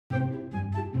Hi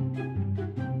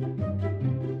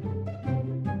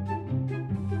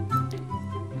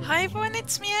everyone,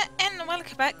 it's Mia and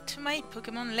welcome back to my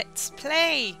Pokemon Let's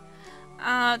Play.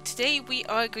 Today we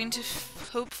are going to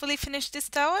hopefully finish this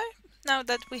tower, now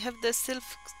that we have the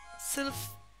Sylph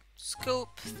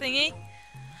Scope thingy.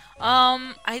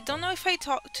 I don't know if I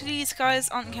talked to these guys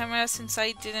on camera since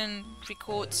I didn't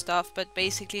record stuff, but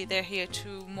basically they're here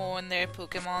to mourn their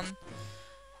Pokemon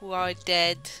who are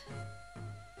dead.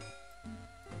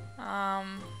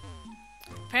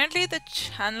 Apparently the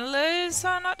channelers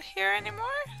are not here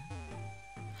anymore.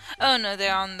 Oh no,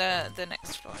 they're on the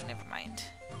next floor, never mind.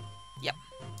 Yep.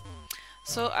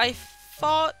 So I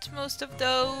fought most of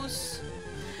those,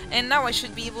 and now I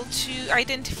should be able to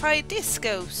identify this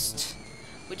ghost,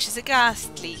 which is a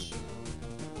Ghastly.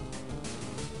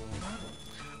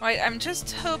 Right, I'm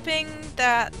just hoping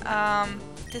that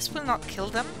this will not kill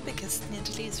them, because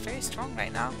Nidalee is very strong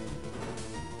right now.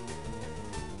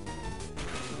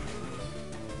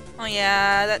 Oh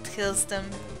yeah, that kills them.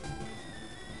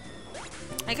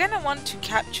 I kinda want to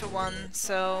capture one,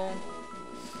 so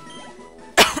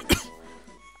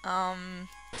I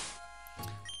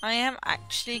am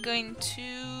actually going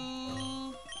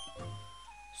to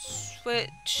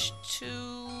switch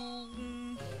to...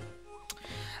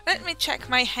 Let me check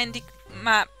my handy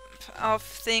map of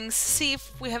things, see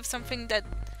if we have something that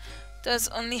does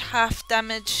only half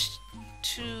damage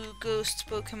to ghost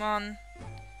Pokemon.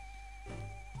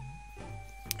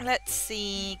 Let's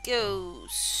see,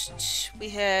 Ghost. We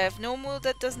have Normal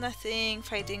that does nothing,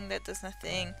 Fighting that does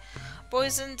nothing.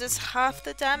 Poison does half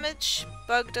the damage,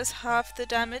 Bug does half the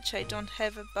damage. I don't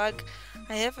have a Bug.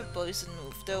 I have a Poison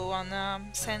move though on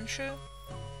Sandshrew.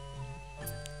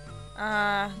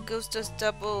 Ghost does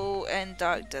double and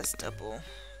Dark does double.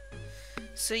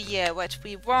 So yeah, what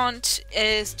we want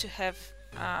is to have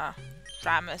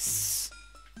Rammus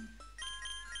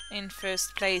in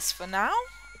first place for now.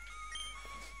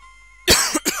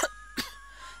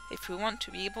 If we want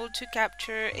to be able to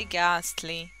capture a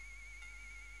Ghastly.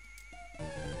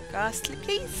 Ghastly,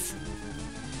 please.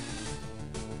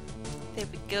 There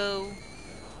we go.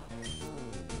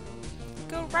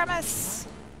 Go, Rammus!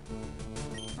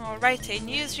 Alright, and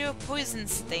use your Poison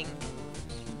Sting.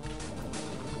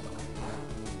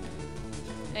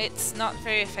 It's not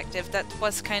very effective, that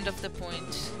was kind of the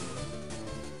point.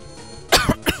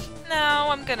 Now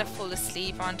I'm gonna fall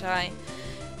asleep, aren't I?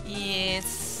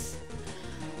 Yes.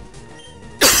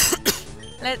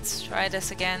 Let's try this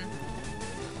again.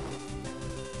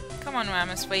 Come on,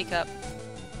 Rammus, wake up.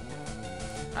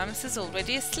 Rammus is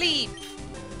already asleep.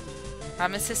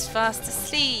 Rammus is fast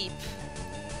asleep.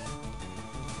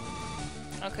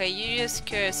 Okay, you use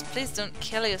Curse. Please don't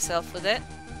kill yourself with it.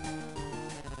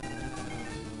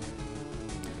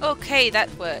 Okay,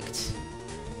 that worked.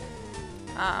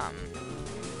 I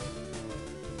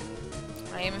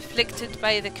am afflicted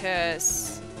by the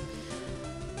curse.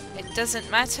 It doesn't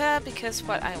matter because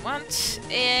what I want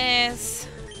is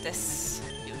this.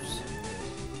 Use.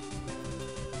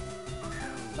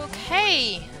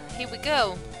 Okay, here we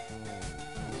go.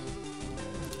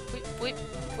 Whip, whip,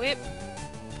 whip.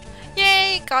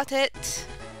 Yay, got it.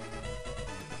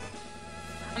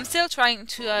 I'm still trying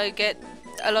to get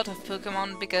a lot of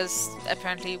Pokemon because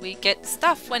apparently we get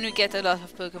stuff when we get a lot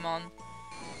of Pokemon.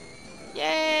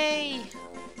 Yay!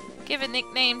 Give a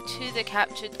nickname to the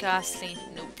captured Ghastly.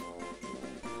 Nope.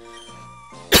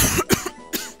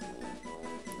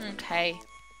 Okay.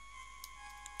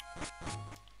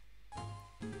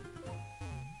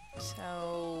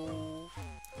 So...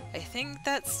 I think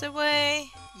that's the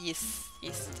way. Yes,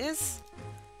 yes it is.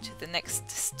 To the next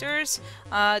stairs.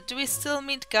 Do we still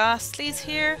meet Ghastlies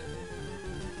here?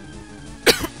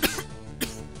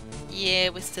 Yeah,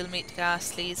 we still meet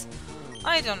Ghastlies.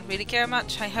 I don't really care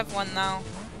much, I have one now.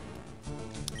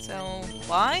 So,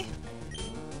 why?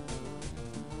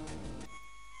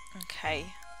 Okay.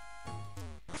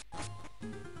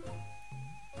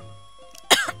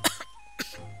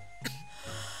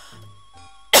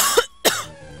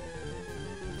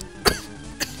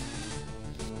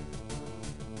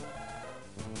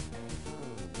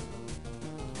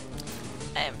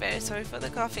 I am very sorry for the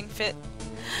coughing fit.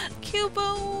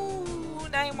 Cubone!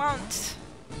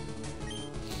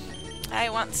 I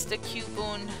want the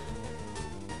Cubone.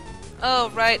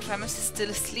 Oh right, Rammus is still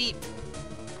asleep.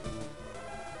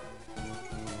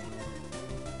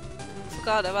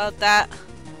 Forgot about that.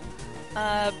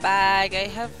 Bag. I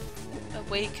have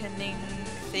awakening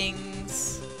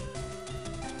things.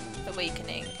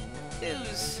 Awakening.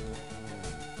 Use.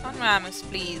 On Rammus,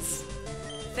 please.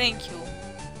 Thank you.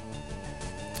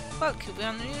 Well,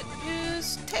 Cubone,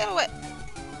 use Tail Whip.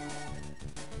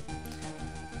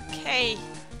 Okay.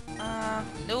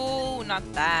 No, not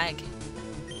bag.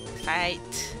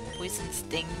 Fight. Poison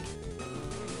sting.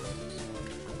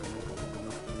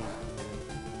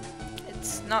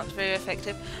 It's not very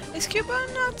effective. Is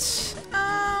Cubone not?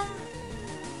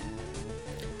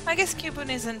 I guess Cubone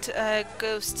isn't a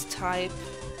ghost type.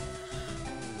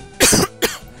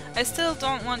 I still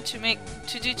don't want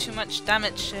to do too much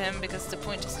damage to him because the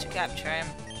point is to capture him.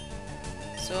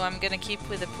 So I'm gonna keep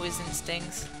with the poison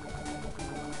stings.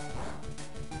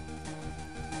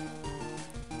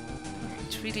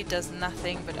 It really does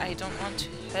nothing, but I don't want to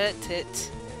hurt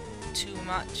it too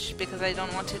much because I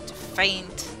don't want it to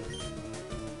faint.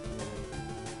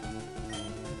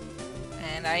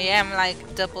 And I am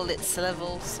like double its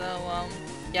level, so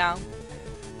yeah.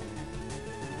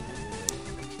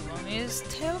 Use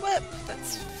tail whip,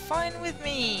 that's fine with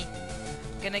me.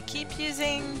 I'm gonna keep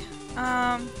using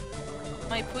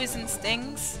my poison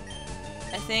stings.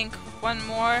 I think one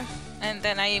more and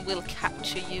then I will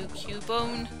capture you,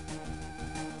 Cubone.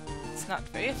 It's not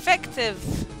very effective.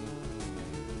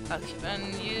 I'll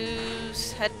Cubone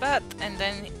use headbutt and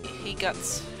then he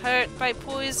gets hurt by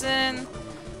poison.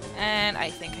 And I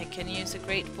think I can use a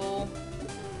great ball.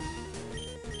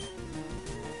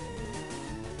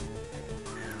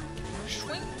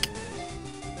 Swing.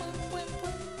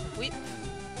 Whip.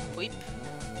 Whip.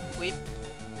 Whip.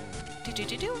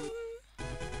 Do-do-do-do.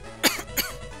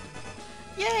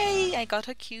 Yay! I got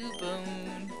a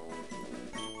Cubone.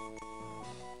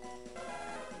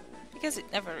 Because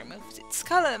it never removes its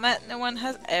color, no one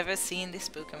has ever seen this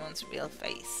Pokemon's real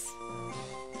face.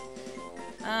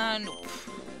 Nope.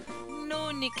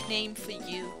 No nickname for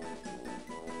you.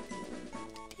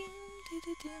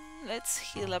 Let's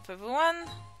heal up everyone.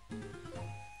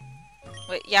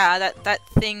 Wait, yeah, that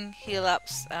thing heal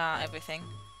ups everything.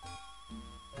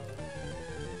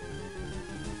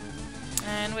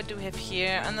 And what do we have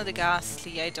here? Another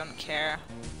Ghastly, I don't care.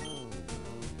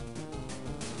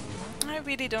 I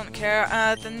really don't care.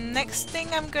 The next thing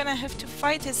I'm gonna have to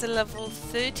fight is a level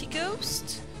 30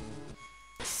 ghost.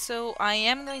 So I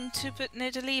am going to put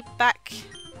Nidalee back.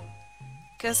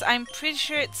 Because I'm pretty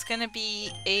sure it's gonna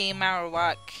be a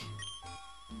Marowak.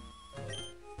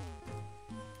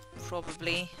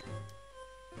 Probably.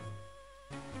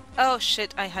 Oh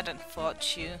shit, I hadn't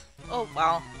fought you. Oh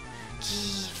wow.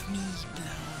 Give me blood.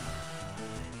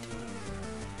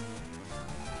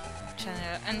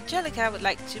 Angelica would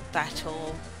like to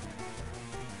battle.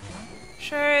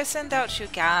 Sure, send out your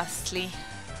Ghastly.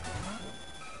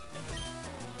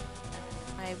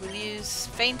 I will use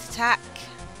Feint Attack.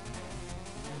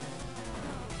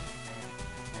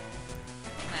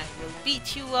 I will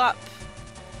beat you up.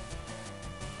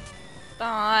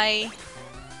 Bye.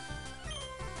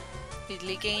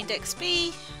 Speedily gained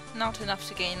XP. Not enough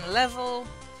to gain a level.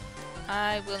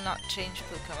 I will not change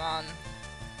Pokemon.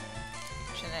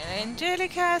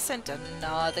 Angelica sent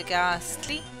another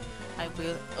Ghastly. I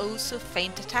will also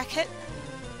Feint Attack it.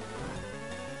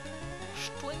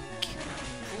 Stoink.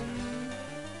 Boom.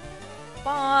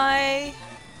 Bye.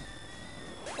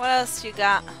 What else you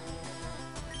got?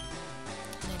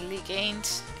 Nidalee gained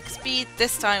XP.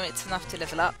 This time it's enough to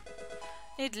level up.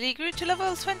 Nidalee grew to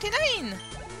level 29.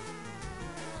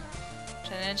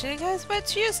 Angelica is about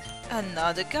to use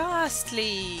another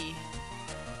Ghastly.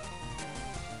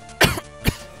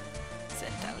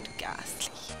 Send out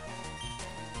Ghastly.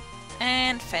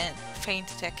 And Feint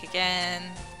Attack again.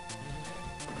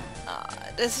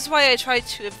 This is why I tried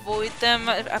to avoid them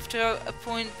after a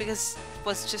point, because it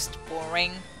was just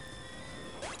boring.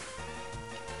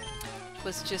 It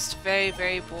was just very,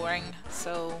 very boring.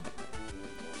 So,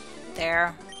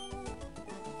 there.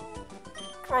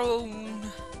 Drone.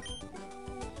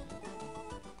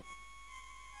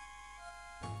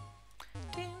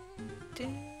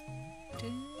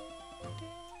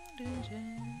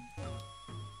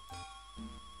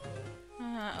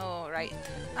 Oh, right.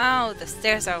 Oh, the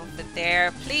stairs are over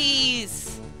there.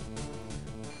 Please!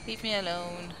 Leave me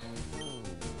alone.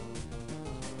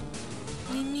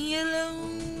 Leave me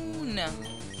alone!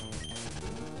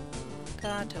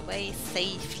 Got away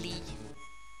safely.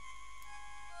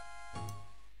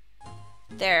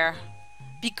 There.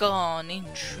 Begone,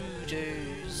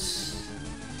 intruders.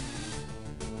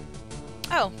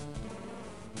 Oh.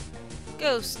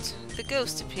 Ghost. The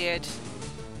ghost appeared.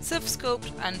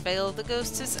 Self-scoped unveiled the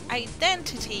ghost's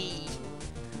identity.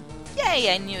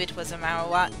 Yay, I knew it was a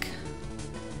Marowak.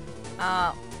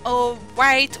 Oh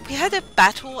right, we had a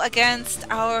battle against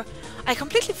our... I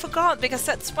completely forgot, because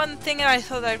that's one thing that I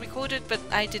thought I recorded, but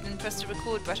I didn't press the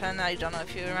record button. I don't know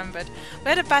if you remembered. We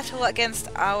had a battle against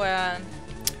our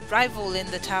rival in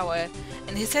the tower,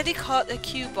 and he said he caught a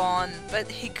Cubone, but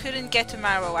he couldn't get a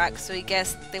Marowak, so he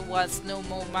guessed there was no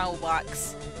more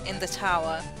Marowaks in the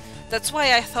tower. That's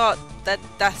why I thought that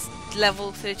that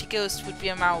level 30 ghost would be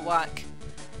a Marowak.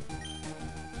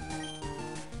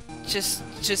 Just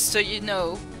so you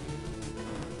know.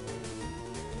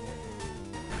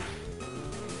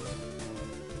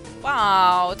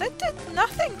 Wow, that did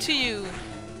nothing to you.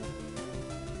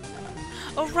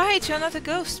 Oh right, you're not a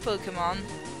ghost Pokemon.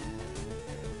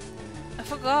 I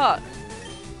forgot.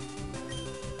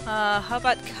 How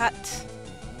about Cat?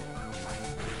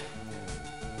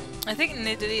 I think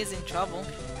Nidalee is in trouble.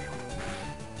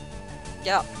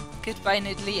 Yeah, goodbye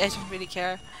Nidalee, I don't really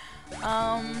care.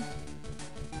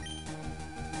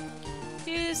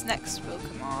 Who's next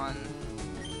Pokemon?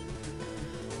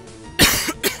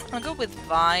 I'll go with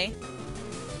Vi.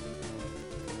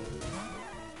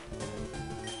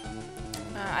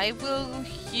 I will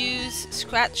use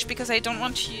Scratch because I don't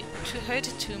want you to hurt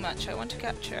it too much. I want to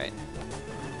capture it.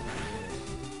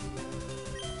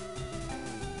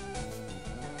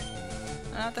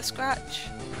 Another Scratch.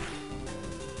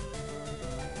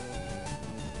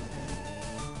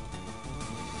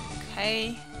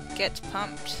 Okay, get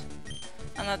pumped.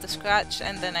 Another Scratch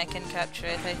and then I can capture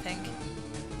it, I think.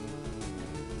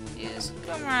 Use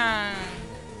Boomerang,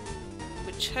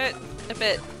 which hurt a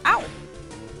bit. Ow!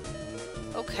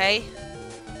 Okay,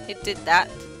 it did that.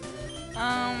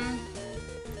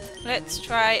 Let's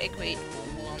try a Great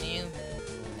Ball on you.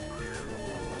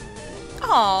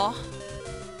 Aww,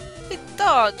 it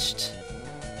dodged.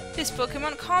 This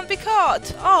Pokemon can't be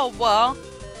caught. Oh well,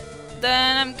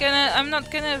 then I'm not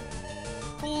gonna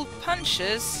pull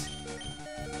punches.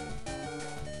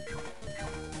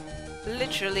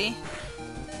 Literally.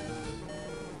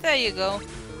 There you go.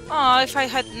 Oh, if I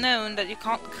had known that you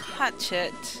can't catch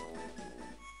it.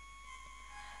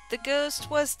 The ghost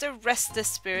was the restless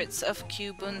spirits of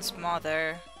Cubone's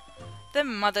mother. The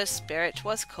mother spirit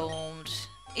was cold.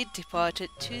 It departed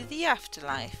to the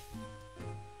afterlife.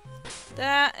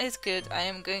 That is good. I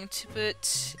am going to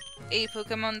put a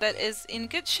Pokemon that is in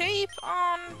good shape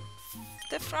on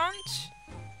the front.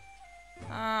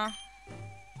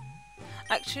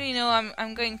 Actually, no,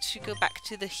 I'm going to go back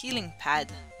to the healing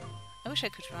pad. I wish I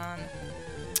could run.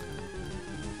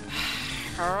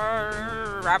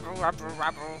 Rabble, rabble,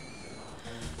 rabble.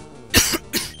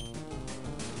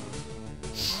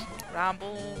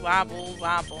 Rabble, rabble,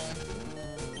 rabble.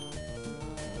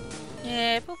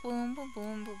 Yeah, boom, boom, boom,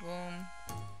 boom, boom, boom.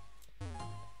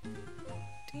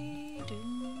 Dee,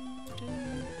 doo,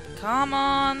 doo. Come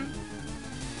on!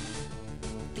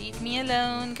 Leave me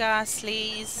alone,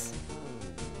 Ghastlies.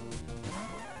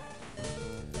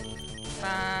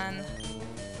 Fun.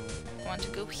 I want to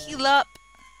go heal up.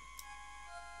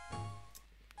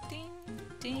 Ding,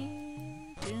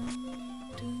 ding, ding,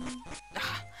 ding.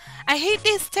 Ah, I hate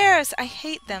these stairs. I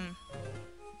hate them.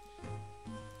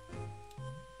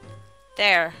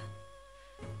 There.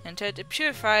 Entered a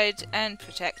purified and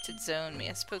protected zone.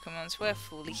 Mia's Pokemons were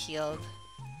fully healed.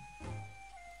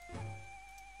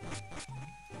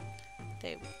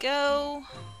 There we go.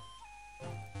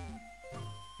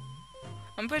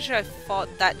 I'm pretty sure I fought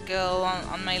that girl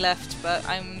on my left, but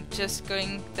I'm just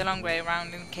going the long way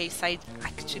around in case I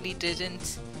actually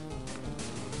didn't.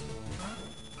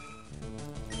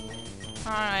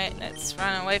 Alright, let's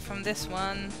run away from this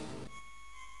one.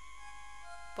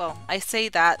 Well, I say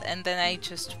that and then I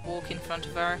just walk in front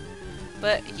of her.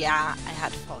 But yeah, I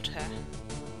had fought her.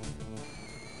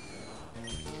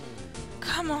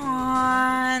 Come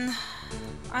on!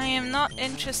 I am not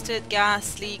interested,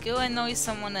 Ghastly. Go annoy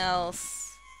someone else.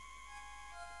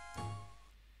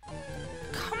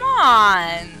 Come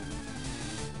on!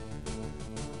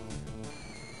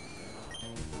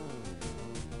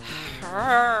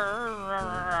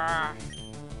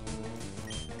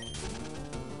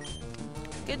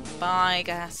 Goodbye,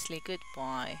 Ghastly,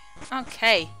 goodbye.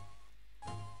 Okay.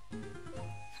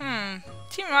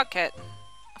 Team Rocket.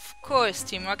 Of course,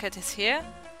 Team Rocket is here.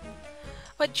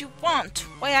 What do you want?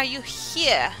 Why are you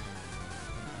here?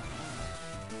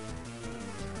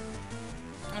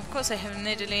 Of course I have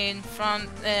Nidalee in front,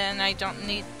 and I don't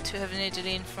need to have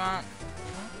Nidalee in front.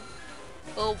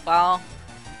 Oh wow.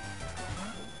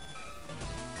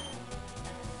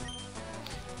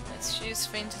 Let's use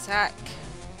Faint Attack.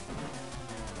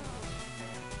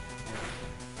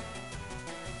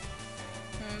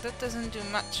 That doesn't do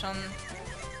much on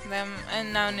them,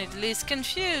 and now Nidalee's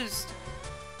confused.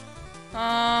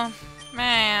 Meh,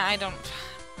 I don't...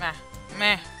 Meh,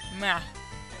 meh, meh.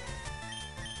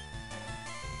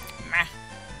 Meh.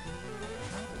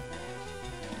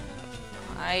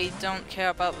 I don't care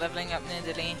about leveling up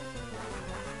Nidalee.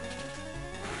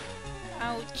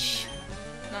 Ouch.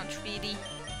 Not really.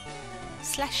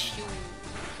 Slash you.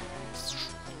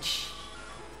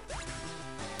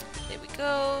 There we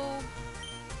go.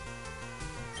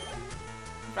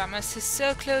 Rammus is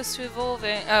so close to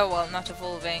evolving. Oh, well, not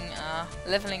evolving.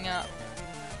 Leveling up.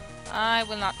 I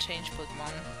will not change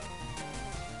Pokemon.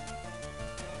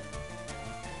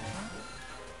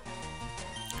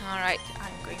 Alright,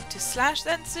 I'm going to slash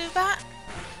that Zubat.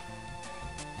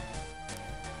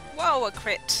 Whoa, a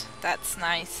crit. That's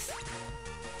nice.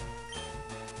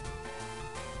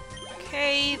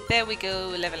 Okay, there we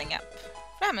go, leveling up.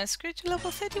 Rammus grew to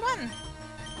level 31.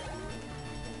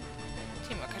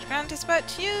 Team Rocket Grant is about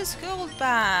to use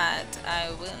Goldbat. I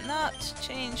will not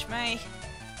change my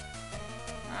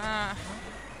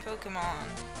Pokemon.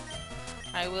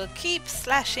 I will keep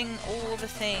slashing all the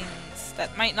things.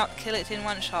 That might not kill it in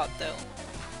one shot though.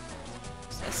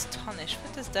 Astonish,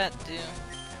 what does that do?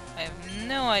 I have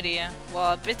no idea.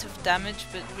 Well, a bit of damage,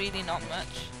 but really not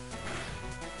much.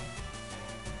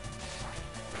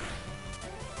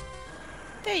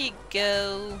 There you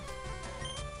go.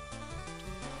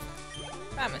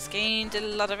 Rammus gained a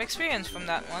lot of experience from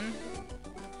that one.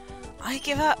 I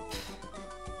give up.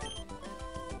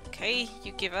 Okay,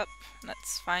 you give up.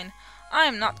 That's fine.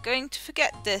 I'm not going to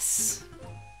forget this.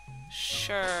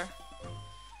 Sure.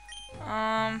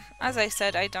 As I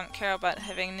said, I don't care about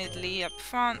having Nidalee up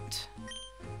front.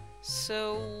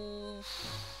 So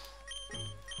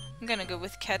I'm gonna go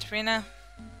with Katarina.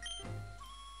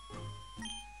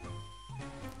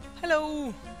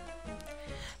 Hello!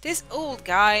 This old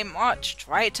guy marched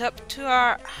right up to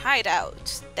our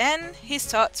hideout. Then he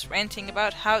starts ranting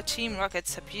about how Team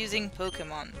Rocket's abusing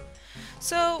Pokemon.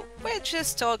 So we're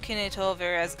just talking it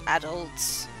over as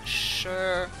adults.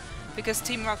 Sure. Because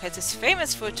Team Rocket is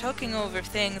famous for talking over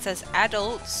things as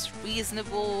adults,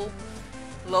 reasonable,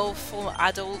 lawful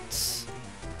adults.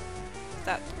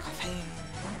 That coughing.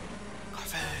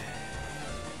 Coughing.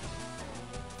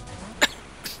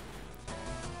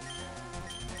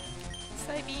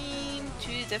 Psybeam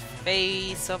to the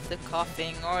face of the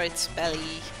coughing or its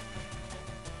belly.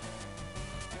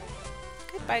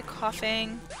 Goodbye,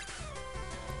 coughing.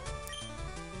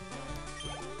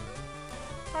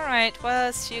 Alright, what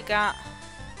else you got?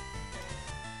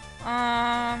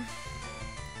 Nah.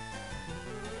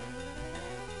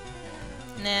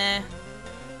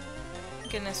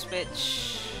 Gonna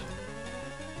switch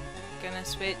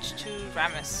to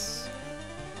Rammus.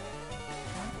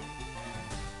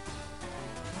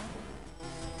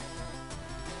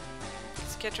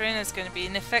 Katarina is gonna be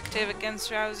ineffective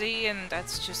against Rousey, and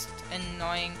that's just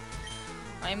annoying.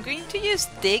 I'm going to use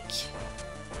Dig.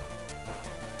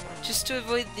 Just to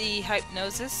avoid the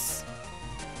hypnosis.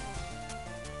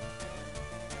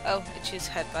 Oh, it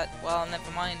used Headbutt. Well,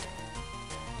 never mind.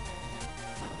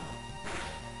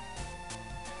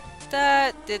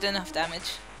 That did enough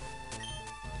damage.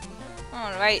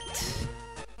 Alright.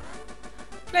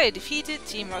 Player defeated,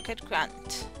 Team Rocket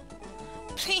Grant.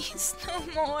 Please, no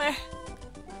more.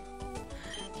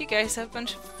 You guys are a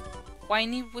bunch of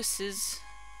whiny wusses.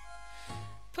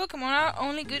 Pokemon are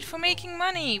only good for making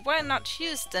money. Why not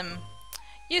use them?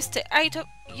 You stay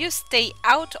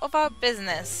out of our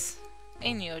business.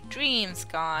 In your dreams,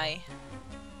 guy.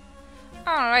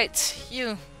 Alright,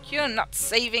 you're not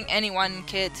saving anyone,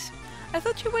 kid. I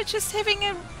thought you were just having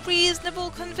a reasonable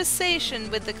conversation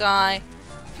with the guy.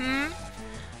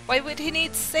 Why would he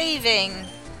need saving?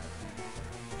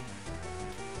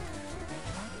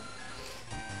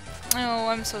 Oh,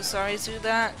 I'm so sorry,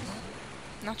 Zubat.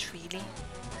 Not really.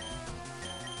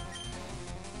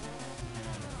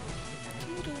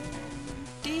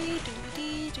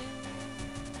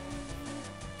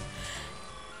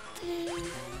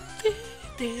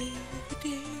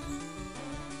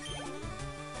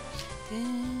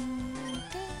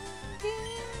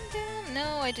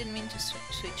 No, I didn't mean to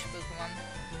switch Pokemon.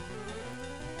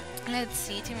 Let's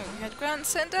see, Team Rocket Grant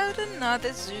sent out another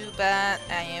Zubat.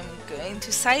 I am going to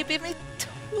Psybeam it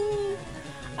too.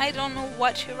 I don't know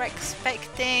what you're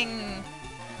expecting.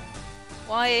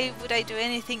 Why would I do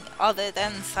anything other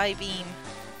than Psybeam?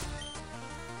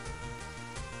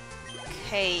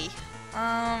 Okay,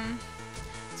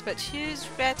 but use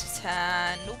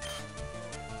Rattata. Nope.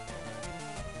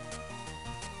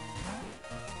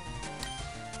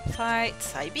 Fight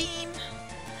Psybeam.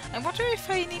 I wonder if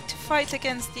I need to fight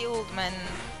against the old man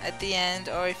at the end,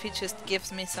 or if he just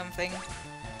gives me something.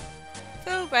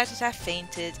 Though Rattata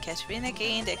fainted, Katarina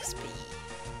gained XP.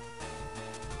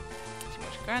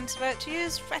 Grant's about to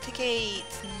use Raticate.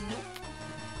 Nope.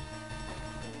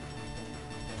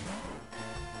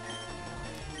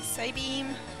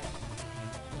 Psybeam.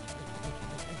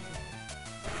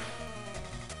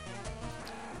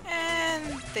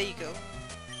 There you go.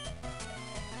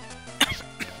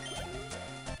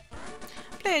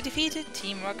 Player defeated,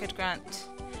 Team Rocket Grant.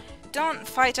 Don't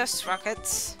fight us,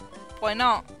 Rockets. Why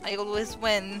not? I always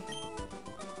win.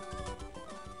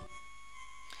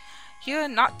 You're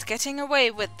not getting away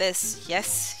with this.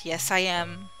 Yes, yes I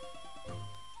am.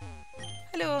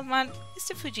 Hello, old man.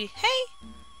 Mr. Fuji. Hey!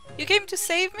 You came to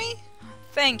save me?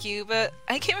 Thank you, but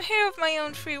I came here of my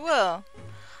own free will.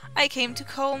 I came to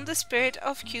calm the spirit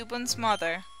of Cubon's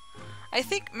mother. I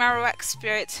think Marowak's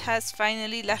spirit has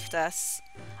finally left us.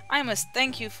 I must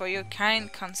thank you for your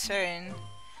kind concern.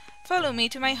 Follow me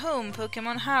to my home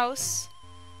Pokemon house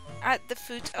at the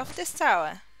foot of this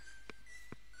tower.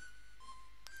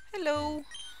 Hello.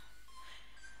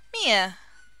 Mia,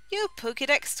 your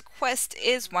Pokédex quest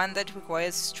is one that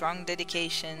requires strong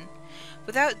dedication.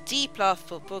 Without deep love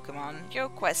for Pokemon, your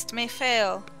quest may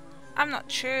fail. I'm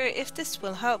not sure if this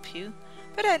will help you,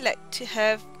 but I'd like to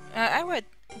have. I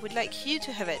would like you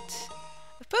to have it.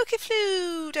 With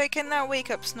Pokeflute, I can now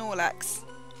wake up Snorlax.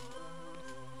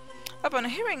 Upon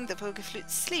hearing the Pokeflute,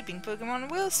 sleeping Pokemon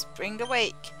will spring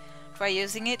awake. Try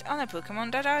using it on a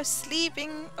Pokemon that are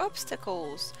sleeping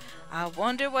obstacles. I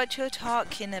wonder what you're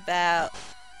talking about.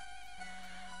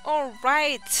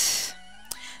 Alright.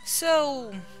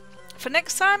 So, for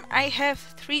next time I have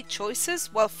 3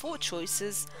 choices. Well, 4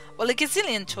 choices. Well, a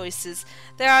gazillion choices.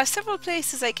 There are several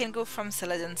places I can go from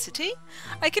Celadon City.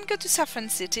 I can go to Saffron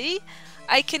City.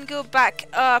 I can go back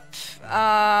up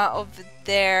over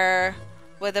there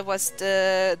where there was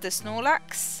the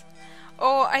Snorlax.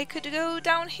 Or I could go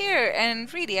down here,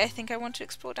 and really I think I want to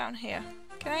explore down here.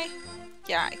 Can I?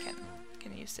 Yeah, I can. I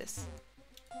can use this.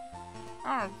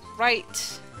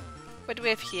 Alright. What do we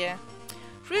have here?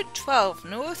 Route 12,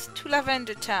 north to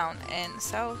Lavender Town and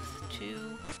south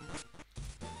to...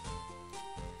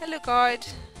 Hello, guard.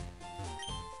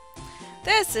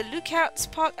 There's a lookout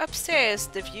spot upstairs.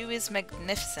 The view is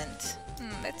magnificent.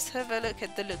 Let's have a look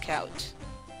at the lookout.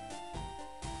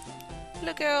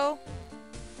 Hello, girl.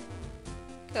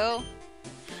 Girl.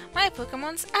 My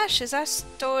Pokemon's ashes are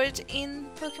stored in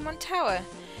Pokemon Tower.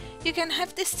 You can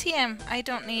have this TM. I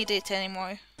don't need it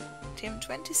anymore.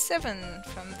 TM27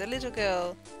 from the little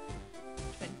girl.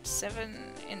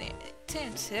 27 in it.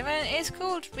 TM7 is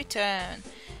called Return.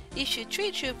 If you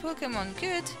treat your Pokemon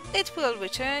good, it will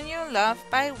return your love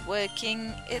by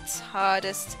working its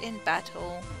hardest in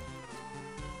battle.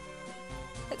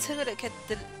 Let's have a look at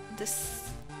the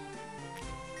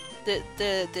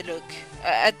look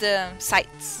at the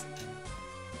sights.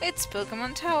 It's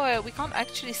Pokemon Tower. We can't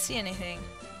actually see anything.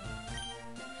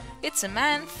 It's a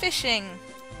man fishing.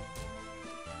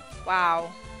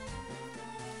 Wow.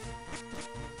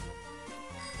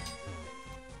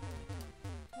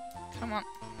 Come on.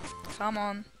 Come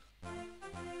on.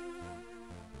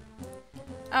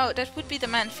 Oh, that would be the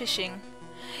man fishing.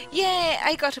 Yeah,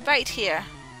 I got a bite here.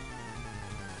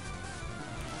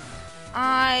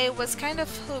 I was kind of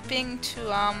hoping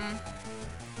to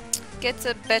get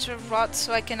a better rod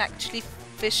so I can actually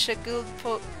fish a good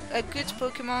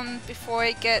Pokemon before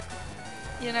I get,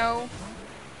 you know,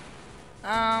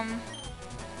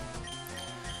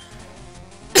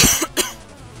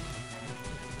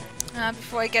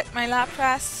 before I get my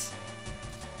Lapras.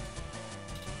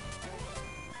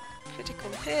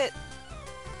 Critical hit.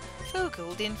 So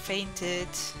Golden fainted.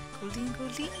 Golden.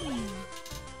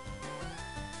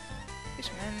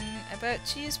 Fisherman about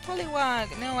to use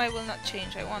Poliwag. No, I will not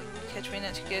change. I want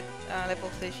Katrina to get level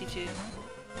 32.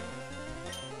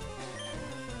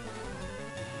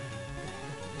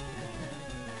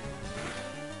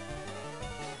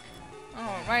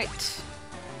 Alright.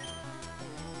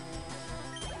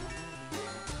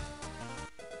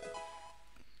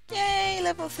 Yay,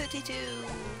 level 32.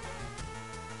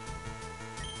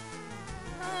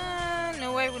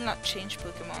 No, I will not change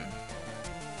Pokemon.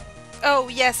 Oh,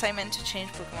 yes, I meant to change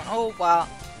Pokemon. Oh, wow.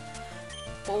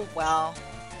 Oh, wow.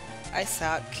 I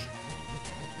suck.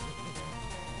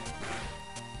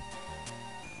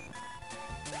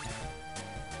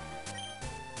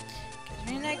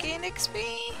 Katrina gained XP.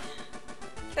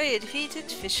 Player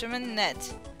defeated Fisherman Ned.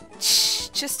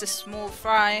 Just a small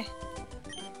fry.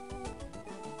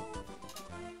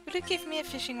 Would it give me a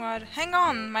fishing rod? Hang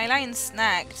on, my line's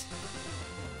snagged.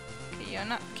 Okay, you're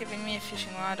not giving me a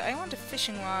fishing rod. I want a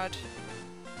fishing rod.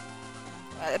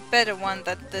 A better one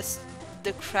than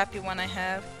the crappy one I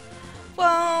have.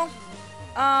 Well,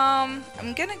 I'm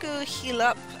gonna go heal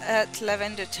up at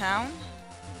Lavender Town.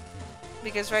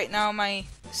 Because right now my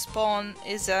spawn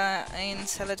is in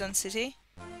Celadon City.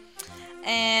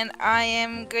 And I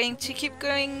am going to keep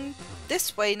going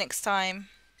this way next time.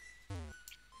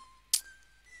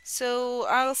 So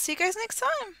I'll see you guys next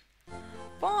time.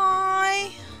 Bye!